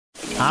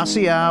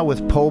RCR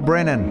with Paul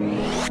Brennan,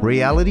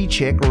 Reality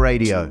Check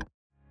Radio.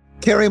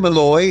 KERI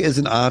Molloy is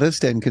an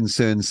artist and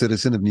concerned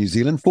citizen of New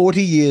Zealand,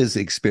 40 years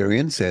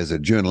experience as a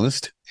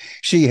journalist.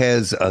 She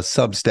has a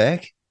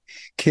Substack,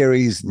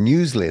 KERI's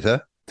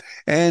newsletter,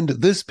 and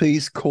this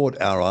piece caught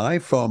our eye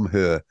from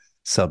her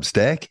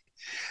Substack.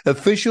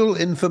 Official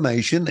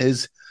information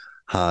is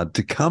hard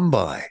to come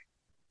by.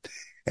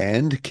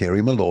 And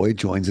KERI Molloy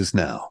joins us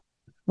now.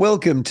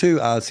 Welcome to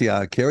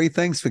RCR, KERI.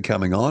 Thanks for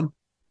coming on.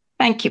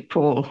 Thank you,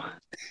 Paul.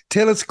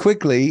 Tell us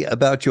quickly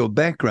about your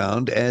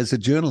background as a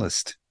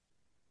journalist.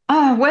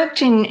 I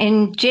worked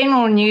in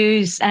general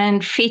news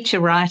and feature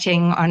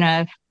writing on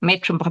a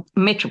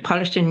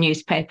metropolitan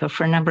newspaper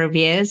for a number of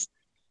years.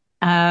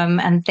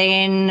 And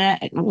then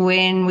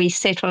when we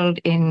settled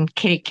in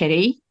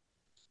KERI,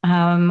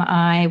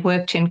 I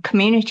worked in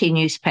community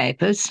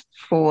newspapers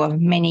for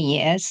many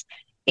years,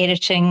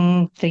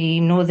 editing the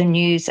Northern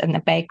News and the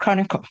Bay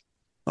Chronicle.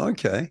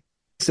 Okay.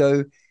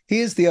 So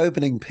here's the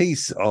opening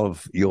piece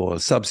of your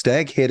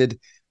Substack headed,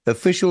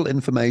 Official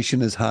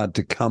Information is Hard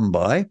to Come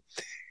By.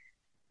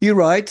 You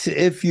write,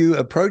 if you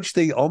approach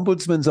the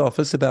Ombudsman's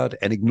office about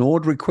an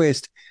ignored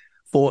request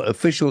for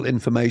official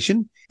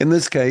information, in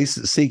this case,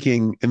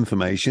 seeking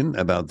information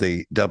about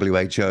the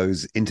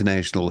WHO's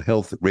International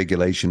Health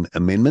Regulation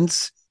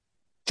Amendments,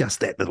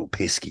 just that little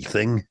pesky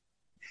thing,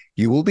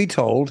 you will be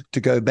told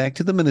to go back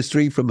to the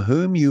ministry from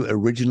whom you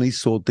originally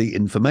sought the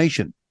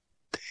information.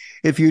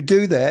 If you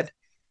do that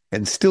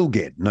and still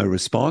get no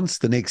response,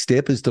 the next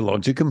step is to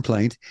lodge a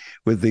complaint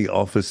with the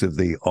Office of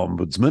the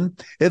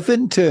Ombudsman. If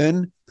in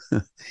turn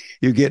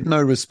you get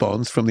no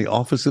response from the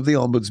Office of the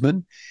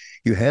Ombudsman,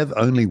 you have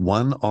only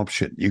one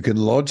option. You can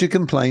lodge a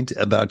complaint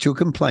about your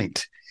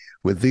complaint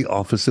with the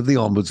Office of the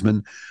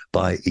Ombudsman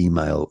by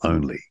email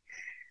only.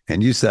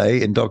 And you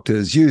say, in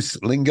Dr. Zeus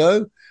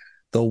lingo,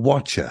 the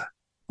watcher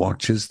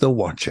watches the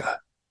watcher.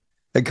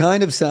 It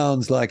kind of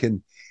sounds like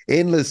an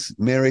endless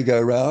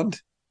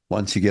merry-go-round.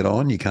 Once you get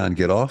on, you can't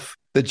get off,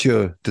 that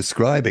you're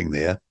describing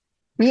there.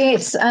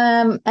 Yes,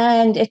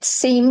 and it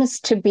seems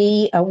to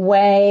be a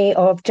way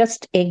of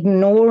just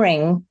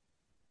ignoring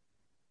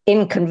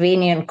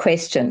inconvenient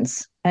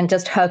questions and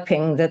just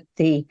hoping that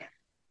the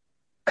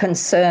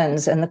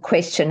concerns and the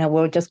questioner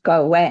will just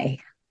go away.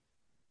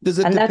 Does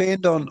it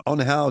depend on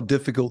how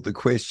difficult the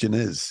question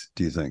is,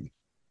 do you think?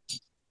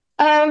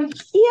 Yeah,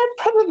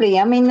 probably.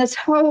 I mean, this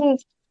whole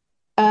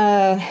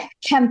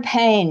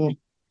campaign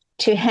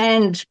to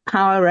hand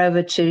power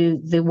over to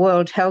the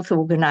World Health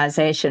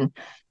Organization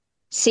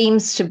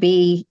seems to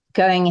be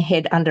going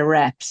ahead under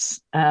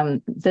wraps.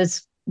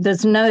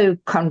 There's no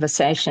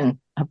conversation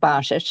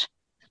about it.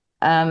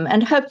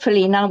 And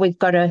hopefully now we've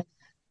got a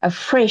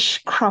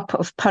fresh crop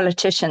of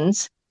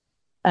politicians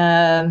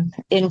in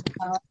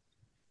power.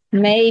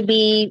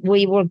 Maybe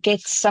we will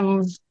get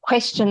some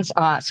questions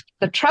asked.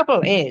 The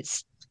trouble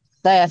is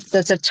that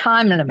there's a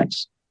time limit.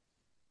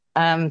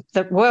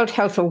 The World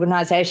Health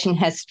Organization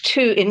has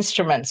two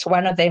instruments.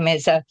 One of them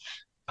is a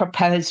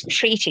proposed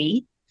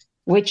treaty,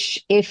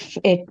 which, if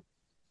it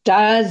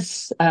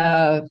does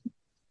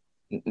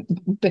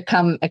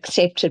become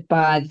accepted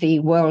by the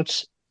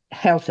World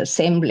Health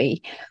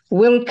Assembly,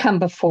 will come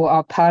before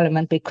our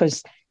Parliament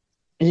because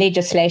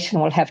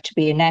legislation will have to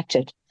be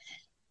enacted.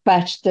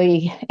 But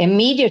the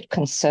immediate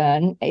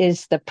concern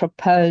is the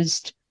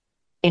proposed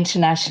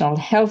International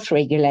Health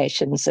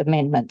Regulations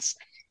amendments.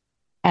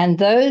 And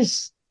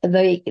those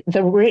the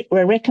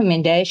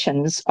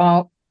recommendations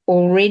are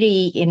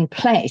already in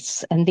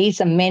place, and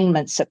these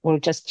amendments that will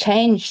just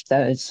change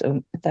those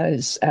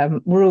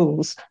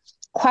rules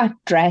quite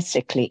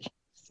drastically,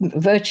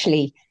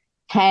 virtually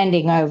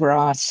handing over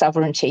our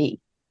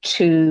sovereignty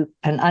to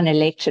an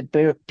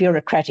unelected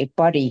bureaucratic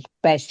body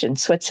based in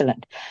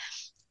Switzerland.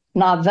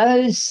 Now,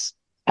 those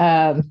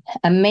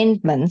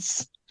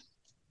amendments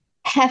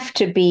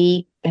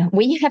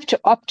we have to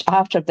opt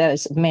out of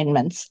those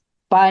amendments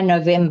by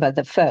November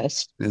the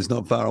 1st. It's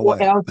not far away.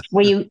 Or else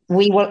we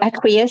will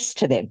acquiesce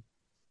to them.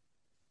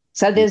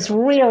 So there's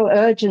real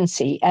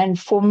urgency. And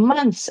for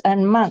months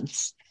and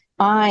months,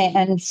 I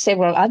and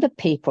several other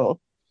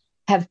people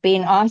have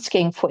been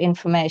asking for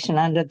information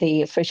under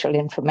the Official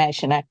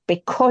Information Act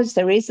because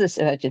there is this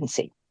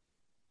urgency.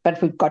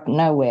 But we've got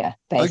nowhere,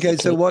 basically. Okay,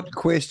 so what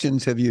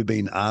questions have you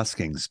been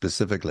asking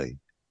specifically?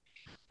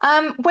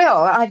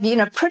 Well,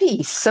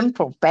 pretty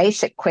simple,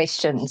 basic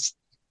questions.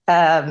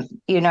 First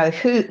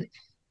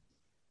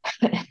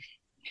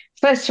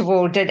of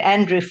all, did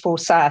Andrew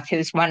Forsyth,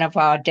 who's one of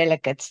our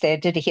delegates there,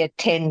 did he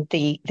attend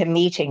the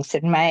meetings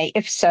in May?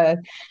 If so,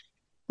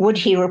 would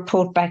he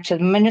report back to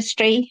the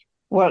ministry?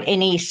 Will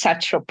any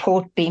such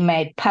report be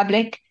made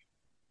public?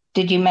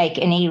 Did you make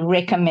any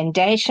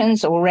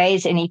recommendations or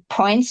raise any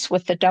points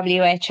with the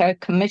WHO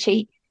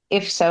committee?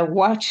 If so,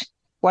 what?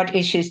 What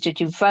issues did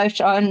you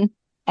vote on?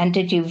 And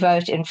did you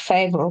vote in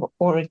favour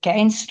or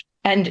against?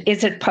 And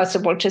is it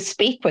possible to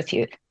speak with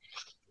you?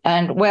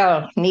 And,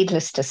 well,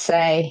 needless to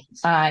say,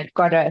 I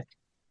got a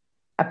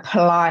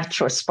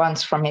polite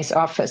response from his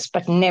office,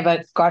 but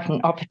never got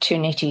an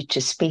opportunity to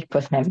speak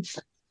with him.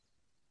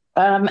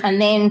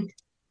 And then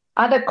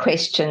other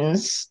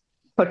questions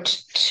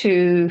put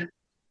to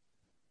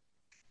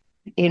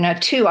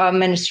our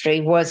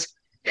ministry was,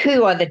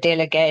 who are the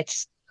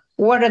delegates?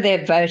 What are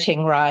their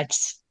voting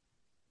rights?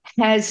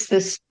 Has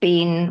this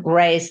been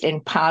raised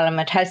in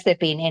Parliament? Has there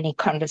been any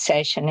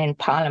conversation in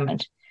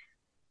Parliament?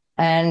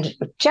 And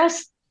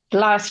just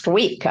last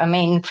week,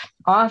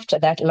 after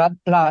that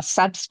last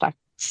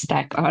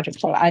Substack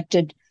article, I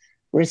did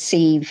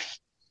receive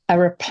a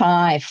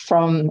reply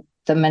from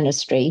the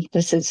ministry.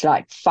 This is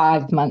like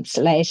 5 months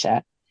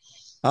later.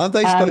 Aren't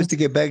they supposed to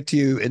get back to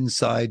you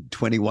inside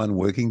 21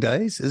 working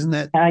days? Isn't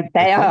that?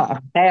 They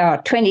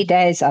are 20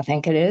 days, I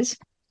think it is.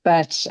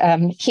 But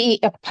he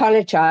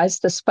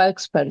apologized, the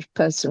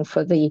spokesperson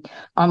for the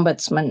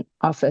Ombudsman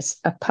Office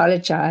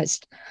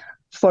apologized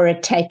for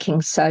it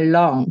taking so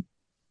long.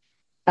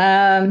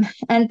 And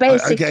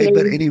basically... Okay,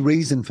 but any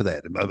reason for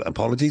that?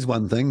 Apologies,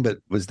 one thing, but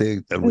was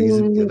there a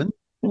reason given?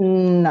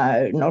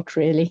 No, not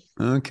really.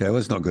 Okay, well,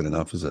 it's not good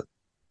enough, is it?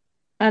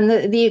 And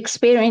the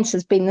experience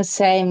has been the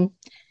same.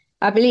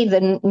 I believe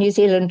the New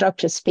Zealand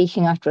Doctors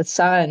Speaking Out with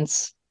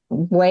Science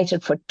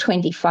waited for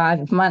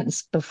 25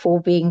 months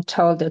before being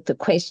told that the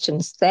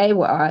questions they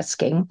were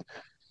asking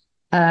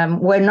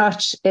were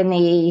not in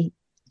the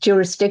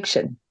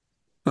jurisdiction,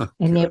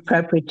 in the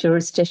appropriate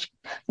jurisdiction,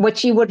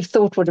 which you would have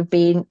thought would have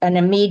been an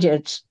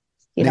immediate,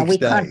 we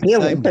can't deal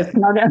with this.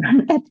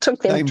 It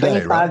took them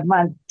 25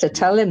 months to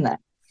tell him that.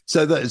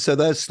 So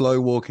they're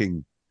slow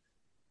walking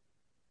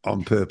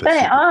on purpose.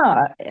 They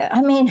are.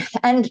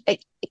 And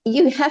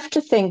you have to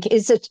think,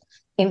 is it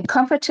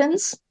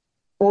incompetence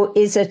or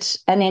is it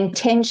an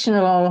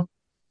intentional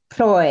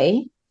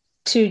ploy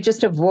to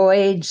just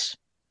avoid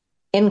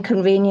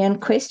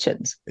inconvenient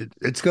questions?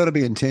 It's got to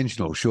be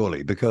intentional,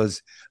 surely,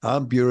 because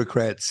aren't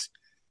bureaucrats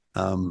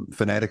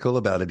fanatical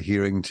about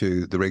adhering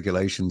to the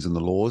regulations and the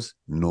laws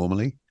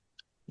normally?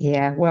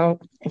 Yeah, well,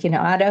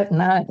 I don't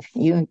know.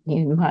 You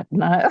might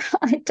know.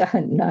 I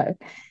don't know.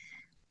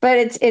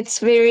 But it's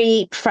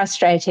very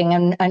frustrating,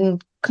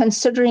 and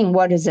considering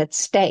what is at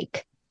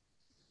stake,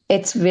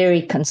 it's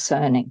very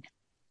concerning.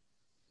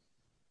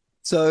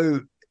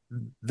 So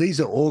these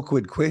are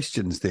awkward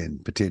questions then,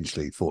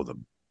 potentially, for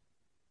them.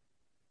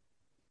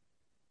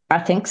 I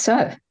think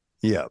so.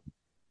 Yeah.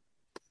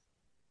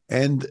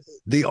 And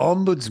the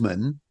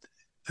Ombudsman,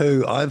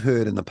 who I've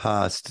heard in the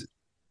past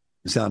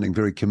sounding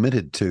very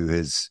committed to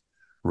his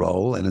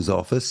role and his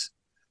office,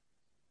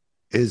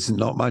 is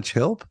not much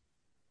help.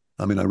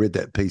 I read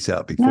that piece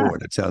out before,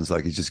 and it sounds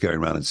like he's just going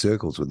around in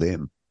circles with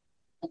them.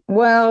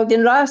 Well, the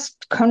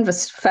last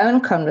phone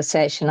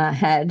conversation I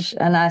had,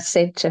 and I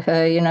said to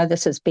her,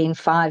 this has been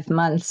 5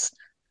 months,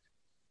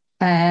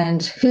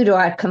 and who do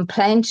I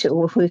complain to,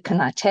 or who can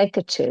I take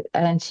it to?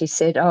 And she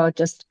said,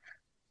 just,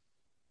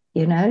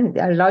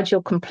 lodge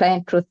your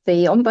complaint with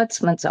the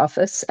Ombudsman's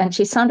Office. And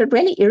she sounded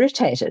really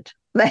irritated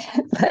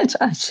that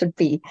I should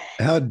be.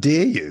 How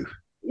dare you?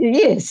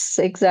 Yes,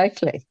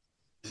 exactly.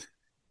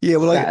 Yeah,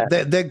 well,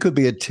 that could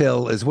be a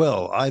tell as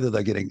well. Either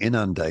they're getting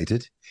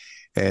inundated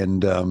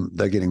and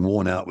they're getting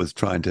worn out with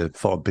trying to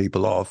fob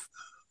people off,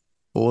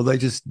 or they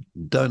just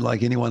don't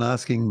like anyone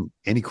asking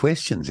any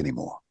questions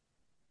anymore.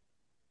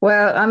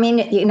 Well,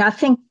 I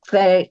think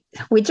that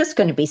we're just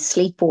going to be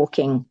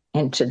sleepwalking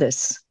into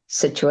this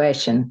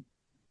situation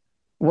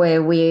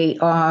where we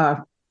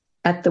are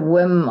at the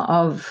whim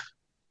of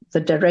the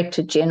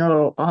Director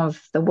General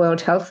of the World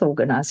Health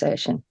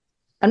Organization.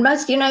 And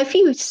most, if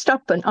you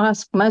stop and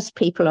ask most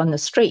people on the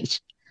street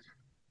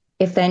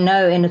if they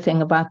know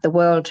anything about the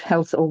World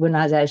Health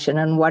Organization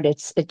and what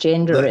its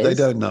agenda is. They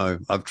don't know.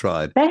 I've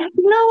tried. They have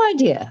no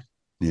idea.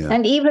 Yeah.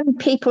 And even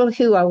people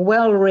who are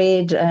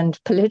well-read and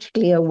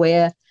politically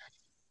aware,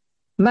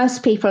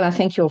 most people, I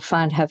think you'll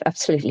find, have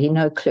absolutely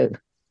no clue.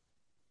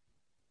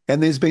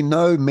 And there's been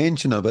no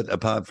mention of it,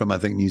 apart from, I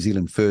think, New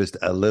Zealand First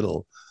a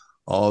little,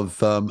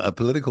 of a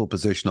political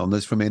position on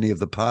this from any of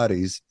the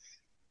parties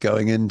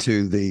going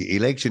into the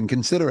election,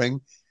 considering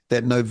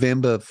that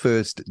November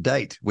 1st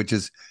date, which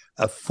is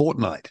a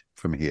fortnight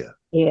from here.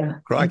 Yeah,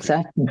 Crikey.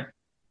 Exactly.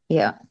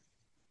 Yeah.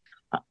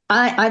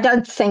 I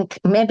don't think,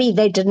 maybe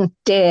they didn't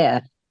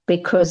dare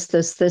because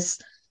there's this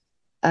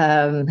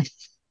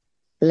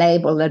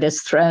label that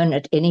is thrown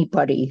at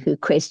anybody who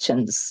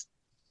questions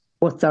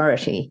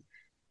authority,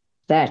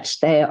 that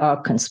they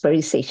are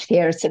conspiracy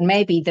theorists. And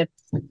maybe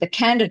the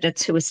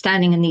candidates who were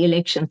standing in the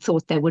election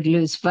thought they would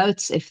lose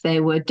votes if they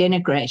were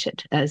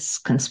denigrated as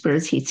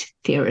conspiracy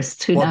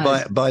theorists. Who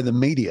knows? By the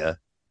media?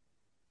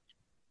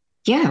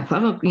 Yeah,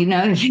 well, you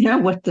know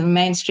what the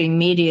mainstream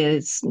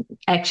media's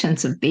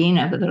actions have been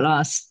over the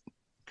last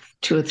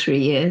 2 or 3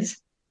 years.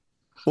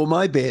 Well,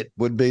 my bet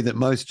would be that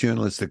most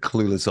journalists are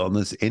clueless on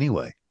this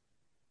anyway.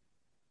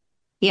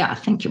 Yeah, I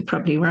think you're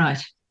probably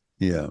right.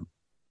 Yeah.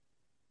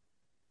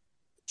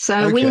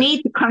 So we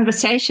need the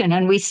conversation,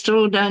 and we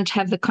still don't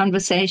have the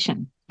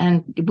conversation.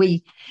 And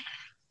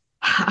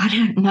I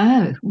don't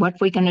know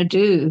what we're going to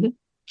do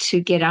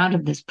to get out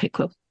of this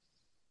pickle.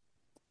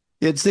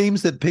 It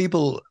seems that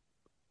people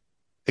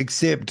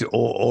accept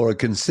or are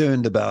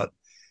concerned about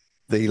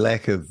the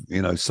lack of,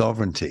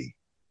 sovereignty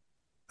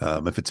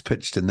if it's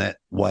pitched in that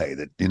way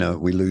that,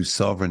 we lose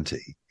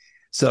sovereignty.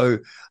 So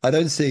I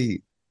don't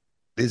see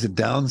there's a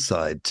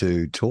downside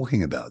to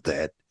talking about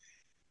that,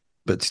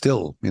 but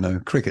still,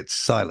 crickets,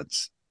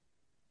 silence.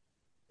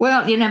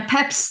 Well,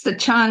 perhaps the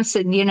chance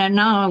that,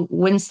 now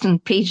Winston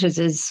Peters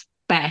is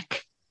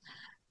back,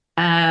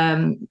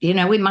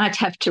 we might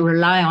have to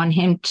rely on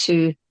him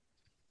to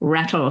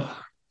rattle,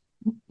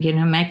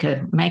 make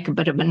a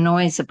bit of a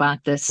noise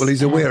about this. Well,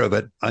 he's aware of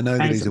it. I know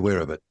that he's aware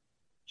of it.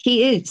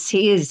 He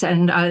is.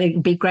 And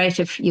it'd be great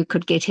if you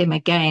could get him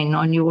again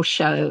on your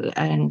show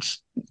and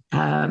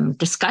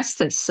discuss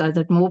this so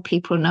that more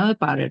people know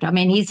about it. I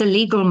mean, he's a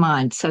legal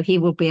mind, so he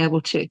will be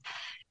able to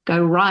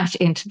go right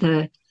into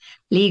the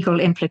legal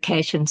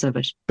implications of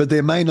it. But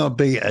there may not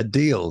be a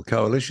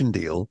coalition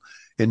deal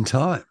in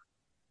time.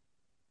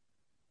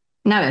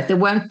 No, there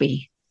won't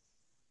be.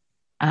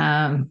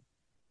 So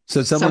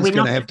someone's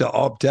going to have to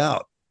opt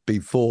out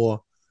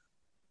before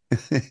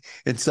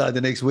inside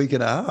the next week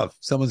and a half.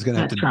 Someone's going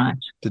to have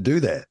to do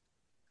that.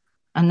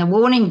 And the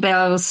warning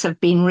bells have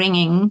been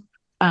ringing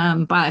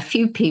by a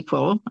few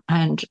people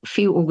and a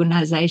few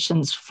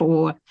organizations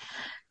for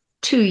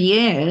 2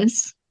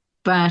 years,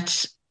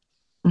 but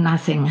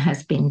nothing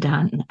has been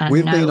done.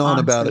 We've been on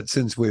about it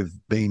since we've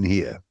been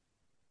here.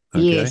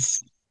 Okay?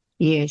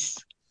 Yes.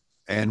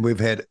 And we've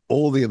had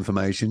all the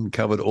information,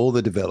 covered all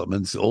the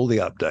developments, all the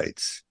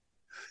updates,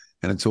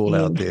 and it's all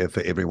out there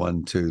for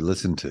everyone to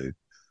listen to.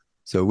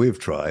 So we've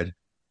tried.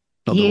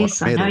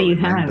 Yes, I know you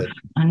have.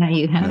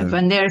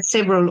 And there are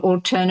several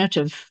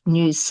alternative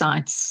news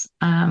sites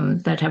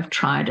that have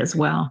tried as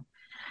well.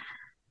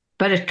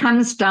 But it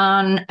comes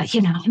down, the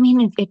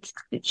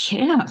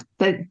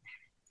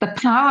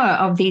power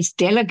of these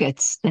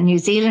delegates, the New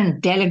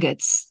Zealand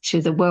delegates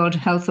to the World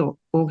Health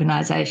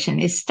Organization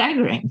is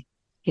staggering.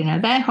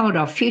 They hold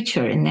our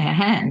future in their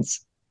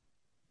hands.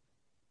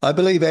 I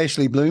believe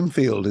Ashley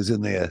Bloomfield is in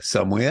there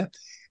somewhere.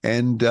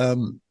 And,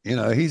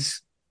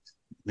 he's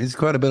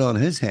quite a bit on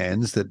his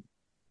hands that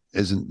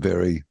isn't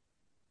very.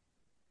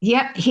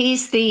 Yeah,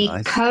 he's the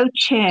nice.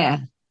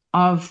 Co-chair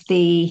of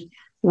the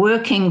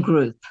working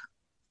group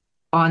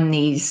on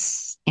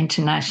these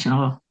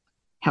international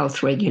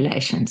health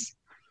regulations.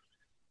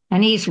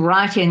 And he's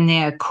right in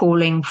there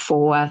calling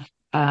for,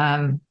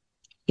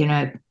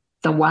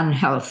 the One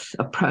Health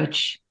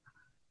approach,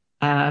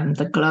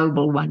 the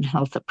global One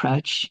Health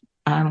approach,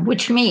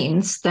 which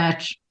means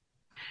that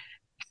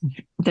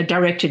the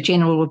Director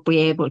General will be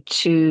able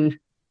to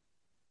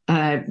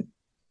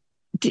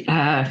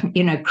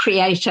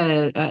create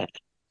a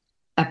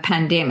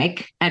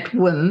pandemic at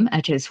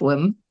his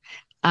whim,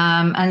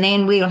 and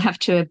then we'll have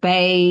to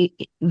obey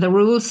the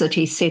rules that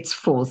he sets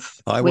forth.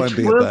 I won't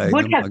be obeying.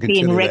 Would have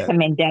been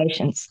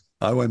recommendations.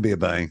 I won't be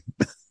obeying.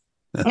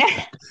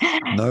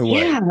 No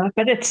way. Yeah,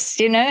 but it's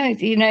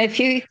if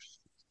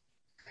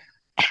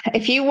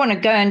you want to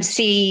go and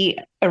see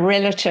a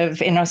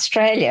relative in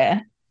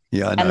Australia,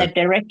 and the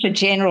Director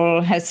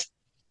General has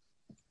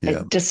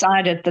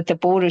decided that the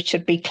border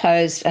should be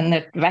closed and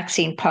that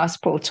vaccine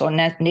passports are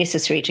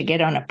necessary to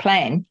get on a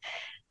plane,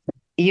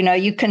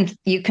 you can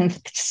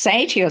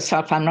say to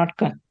yourself, I'm not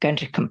going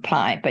to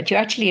comply, but you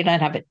actually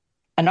don't have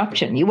an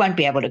option. You won't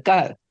be able to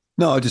go.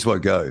 No, I just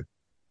won't go.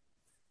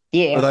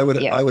 Yeah. But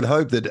I would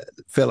hope that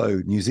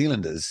fellow New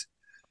Zealanders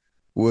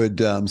would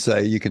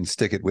say, you can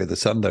stick it where the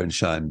sun don't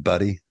shine,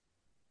 buddy.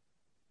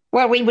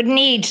 Well, we would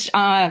need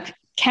our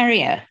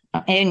carrier,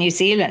 Air New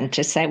Zealand,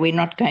 to say we're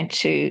not going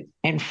to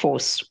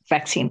enforce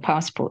vaccine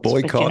passports.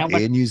 Boycott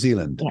Air New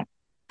Zealand. Yeah.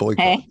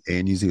 Boycott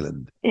Air New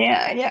Zealand.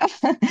 Yeah.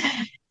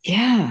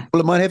 Yeah.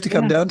 Well, it might have to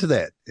come down to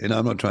that.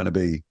 I'm not trying to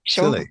be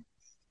silly,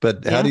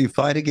 but how do you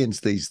fight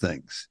against these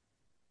things?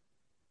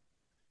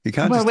 You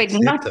can't just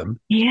accept them.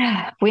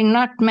 Yeah, we're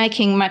not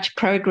making much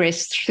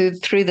progress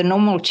through the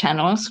normal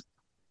channels.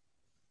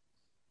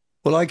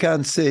 Well, I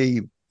can't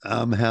see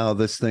how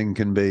this thing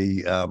can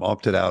be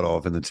opted out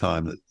of in the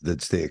time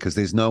that's there, because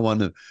there's no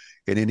one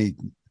in any.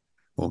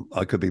 Well,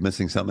 I could be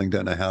missing something.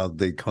 Don't know how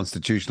the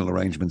constitutional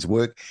arrangements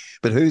work,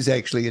 but who's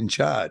actually in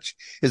charge?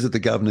 Is it the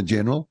Governor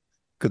General?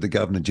 Could the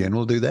Governor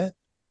General do that?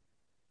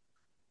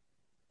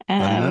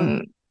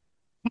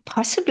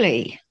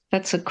 Possibly.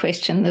 That's a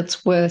question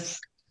that's worth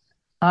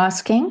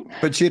asking.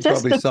 But she'd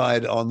probably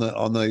side on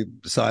the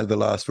side of the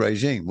last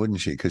regime,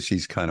 wouldn't she? Because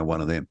she's kind of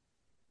one of them.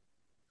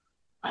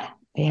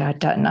 Yeah, I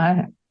don't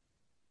know.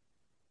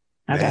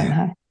 I don't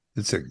know.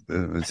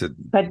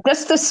 But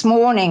just this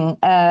morning,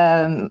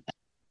 an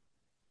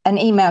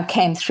email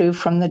came through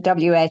from the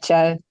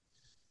WHO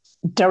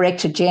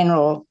Director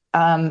General,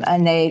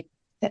 and it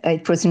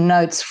was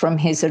notes from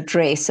his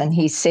address, and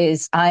he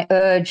says, I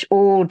urge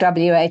all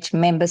WHO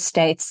member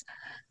states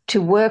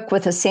to work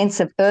with a sense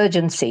of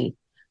urgency,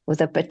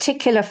 with a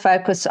particular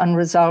focus on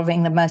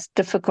resolving the most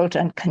difficult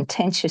and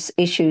contentious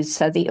issues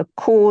so the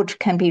accord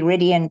can be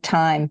ready in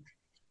time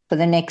for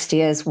the next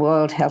year's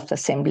World Health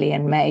Assembly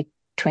in May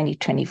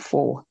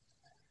 2024.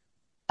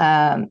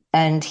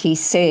 And he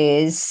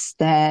says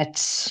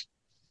that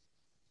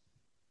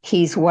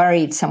he's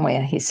worried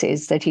somewhere. He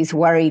says that he's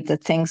worried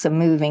that things are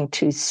moving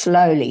too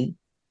slowly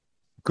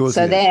Of course.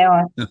 So they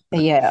are,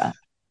 yeah.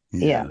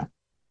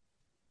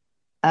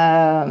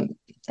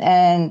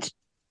 And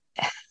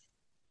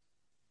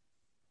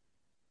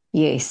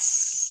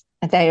yes,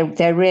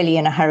 they're really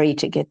in a hurry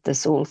to get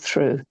this all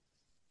through.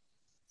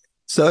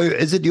 So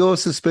is it your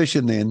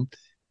suspicion then,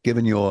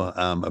 given your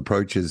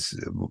approaches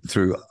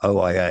through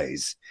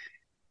OIAs,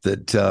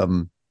 that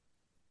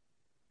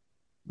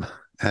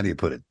how do you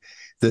put it,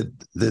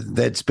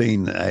 that's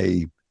been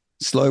a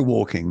slow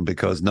walking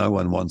because no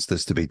one wants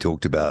this to be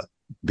talked about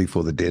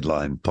before the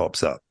deadline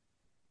pops up?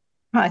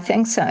 I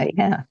think so,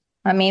 yeah.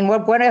 I mean,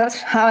 what else?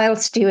 How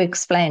else do you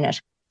explain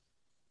it?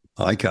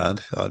 I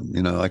can't.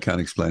 I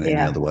can't explain it any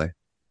other way.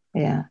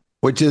 Yeah.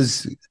 Which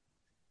is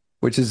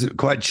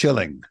quite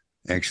chilling,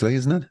 actually,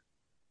 isn't it?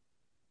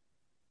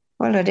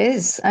 Well, it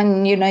is.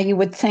 And, you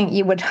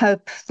would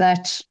hope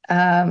that,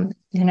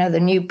 the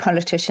new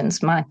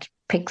politicians might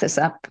pick this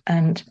up.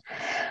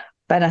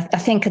 But I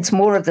think it's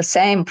more of the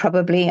same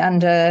probably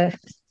under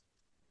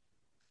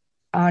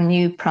our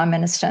new Prime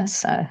Minister.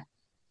 So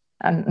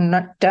I'm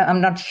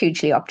not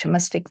hugely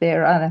optimistic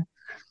there either.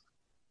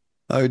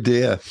 Oh,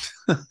 dear.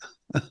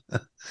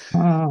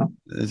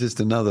 It's just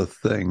another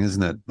thing,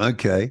 isn't it?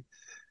 Okay.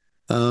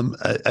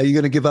 Are you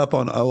going to give up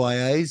on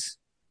OIAs?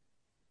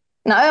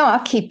 No, I'll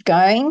keep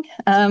going.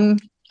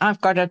 I've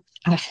got a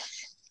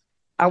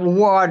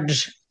wad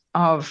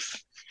of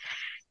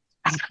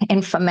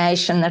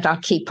information that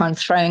I'll keep on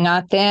throwing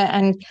out there.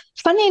 And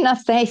funny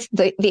enough,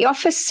 the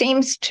office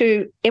seems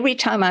to, every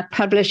time I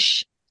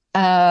publish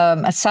a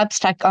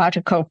Substack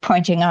article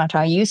pointing out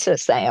how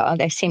useless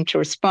they seem to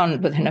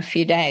respond within a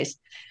few days.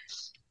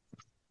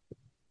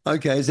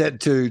 Okay, is that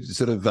to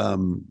sort of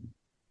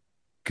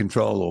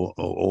control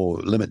or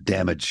limit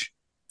damage,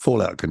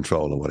 fallout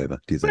control or whatever,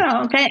 do you think?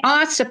 Well, they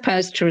are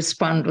supposed to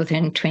respond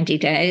within 20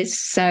 days.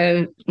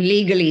 So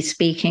legally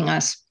speaking, I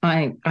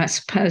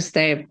suppose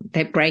they're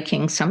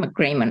breaking some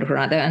agreement or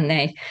other, and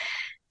they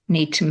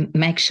need to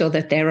make sure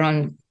that they're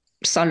on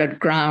solid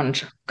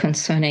ground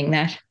concerning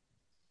that.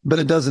 But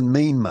it doesn't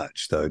mean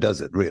much, though, does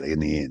it, really, in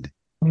the end?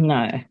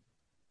 No.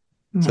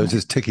 So it's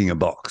just ticking a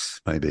box,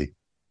 maybe.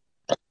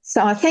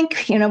 So I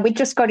think, we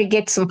just got to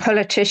get some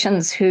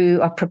politicians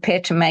who are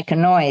prepared to make a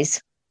noise.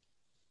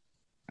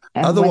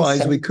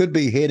 Otherwise, we could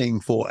be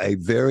heading for a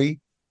very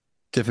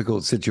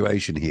difficult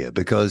situation here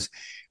because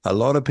a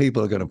lot of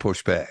people are going to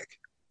push back.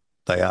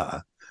 They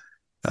are.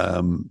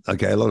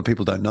 Okay, a lot of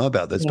people don't know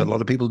about this, but a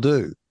lot of people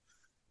do.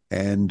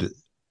 And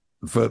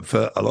for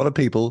a lot of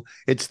people,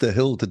 it's the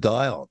hill to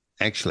die on,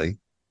 actually.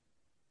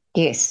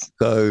 Yes.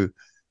 So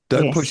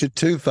don't push it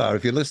too far.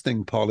 If you're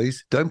listening,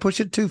 Pollies, don't push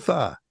it too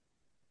far.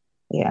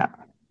 Yeah.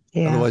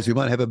 Otherwise, we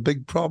might have a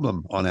big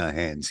problem on our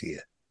hands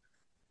here.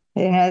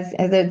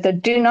 The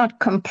do not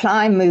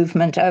comply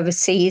movement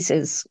overseas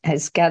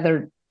has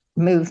gathered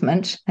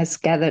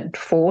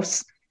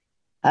force.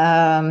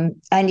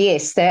 And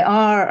yes, there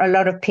are a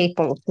lot of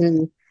people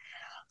who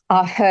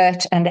are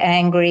hurt and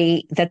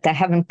angry that they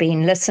haven't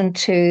been listened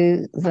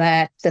to,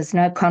 that there's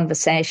no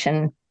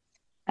conversation,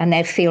 and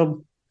they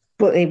feel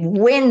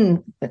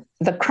when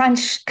the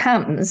crunch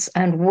comes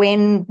and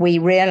when we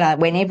realize,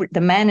 the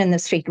man in the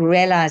street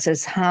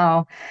realizes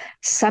how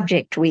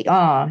subject we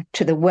are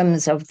to the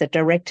whims of the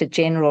Director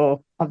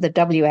General of the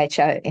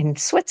WHO in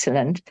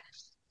Switzerland,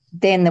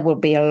 then there will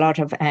be a lot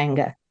of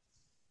anger.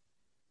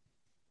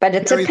 But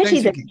it's a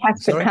pity that it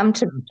has to come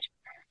to it.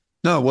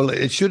 No, well,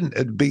 it shouldn't.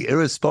 It'd be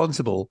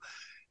irresponsible.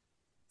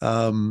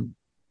 In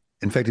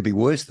fact, it'd be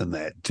worse than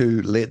that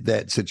to let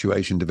that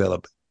situation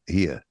develop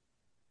here.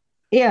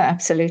 Yeah,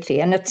 absolutely.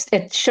 And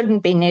it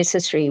shouldn't be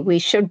necessary. We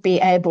should be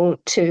able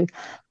to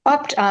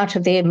opt out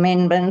of the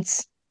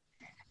amendments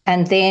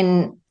and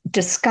then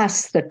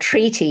discuss the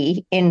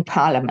treaty in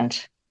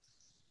Parliament.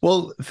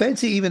 Well,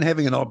 fancy even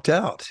having an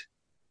opt-out.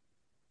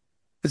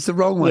 It's the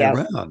wrong way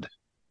around.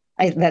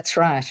 That's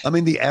right. I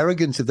mean, the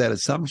arrogance of that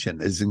assumption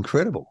is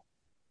incredible.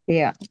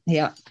 Yeah,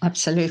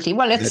 absolutely.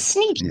 Well, it's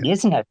sneaky,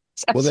 isn't it?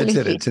 Well, that's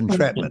it. It's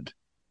entrapment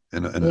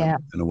in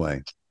a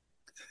way.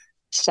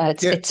 So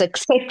it's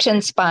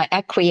acceptance by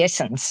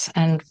acquiescence,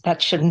 and that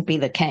shouldn't be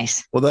the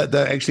case. Well,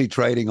 they're actually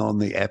trading on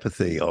the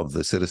apathy of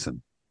the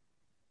citizen.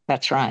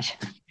 That's right.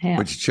 Yeah.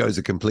 Which shows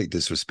a complete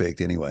disrespect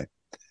anyway.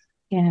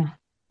 Yeah.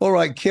 All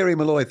right, KERI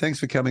MOLLOY, thanks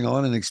for coming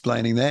on and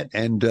explaining that,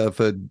 and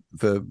for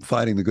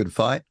fighting the good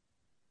fight.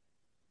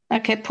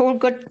 Okay, Paul,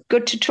 good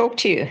to talk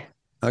to you.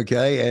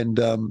 Okay, and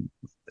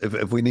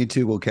if we need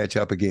to, we'll catch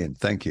up again.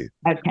 Thank you.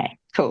 Okay,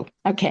 cool.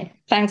 Okay,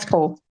 thanks,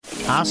 Paul.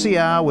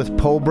 RCR with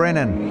Paul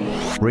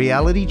Brennan,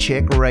 Reality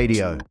Check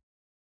Radio.